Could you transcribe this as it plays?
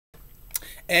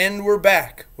And we're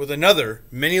back with another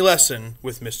mini lesson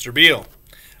with Mr. Biel.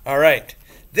 All right,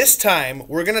 this time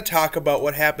we're going to talk about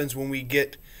what happens when we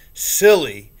get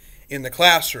silly in the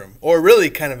classroom, or really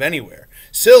kind of anywhere.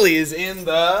 Silly is in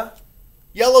the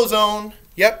yellow zone.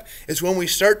 Yep, it's when we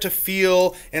start to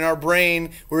feel in our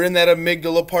brain, we're in that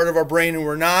amygdala part of our brain and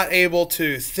we're not able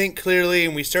to think clearly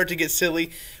and we start to get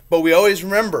silly. But we always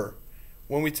remember,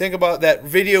 when we think about that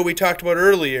video we talked about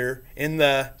earlier in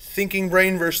the thinking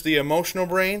brain versus the emotional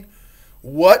brain,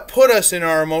 what put us in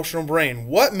our emotional brain?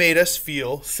 What made us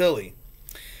feel silly?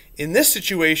 In this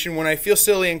situation, when I feel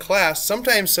silly in class,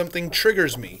 sometimes something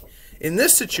triggers me. In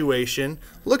this situation,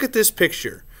 look at this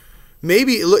picture.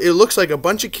 Maybe it looks like a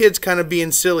bunch of kids kind of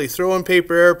being silly, throwing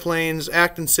paper airplanes,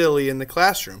 acting silly in the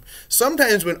classroom.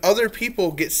 Sometimes when other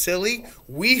people get silly,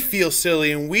 we feel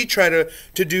silly and we try to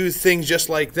do things just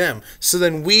like them. So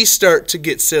then we start to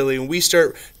get silly and we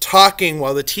start talking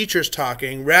while the teacher's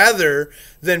talking rather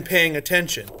than paying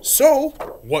attention. So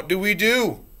what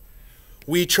do?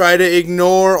 We try to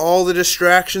ignore all the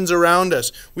distractions around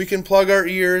us. We can plug our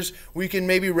ears. We can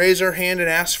maybe raise our hand and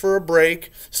ask for a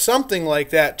break. Something like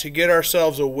that to get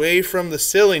ourselves away from the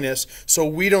silliness so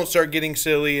we don't start getting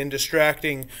silly and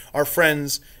distracting our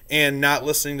friends and not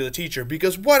listening to the teacher.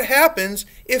 Because what happens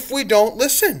if we don't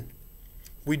listen?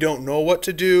 We don't know what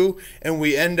to do and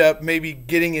we end up maybe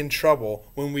getting in trouble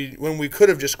when we could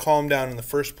have just calmed down in the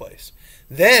first place.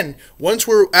 Then,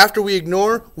 after we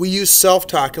ignore, we use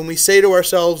self-talk and we say to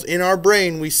ourselves in our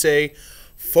brain, we say,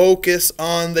 focus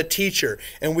on the teacher.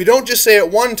 And we don't just say it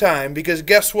one time, because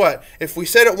guess what? If we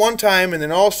said it one time and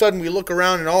then all of a sudden we look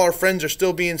around and all our friends are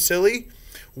still being silly,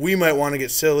 we might want to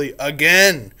get silly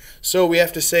again. So we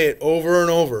have to say it over and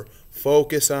over.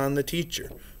 Focus on the teacher.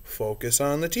 Focus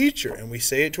on the teacher. And we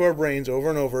say it to our brains over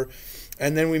and over.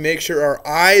 And then we make sure our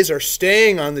eyes are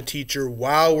staying on the teacher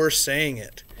while we're saying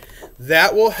it.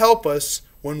 That will help us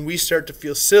when we start to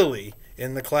feel silly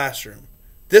in the classroom.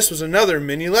 This was another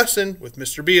mini lesson with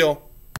Mr. Biel.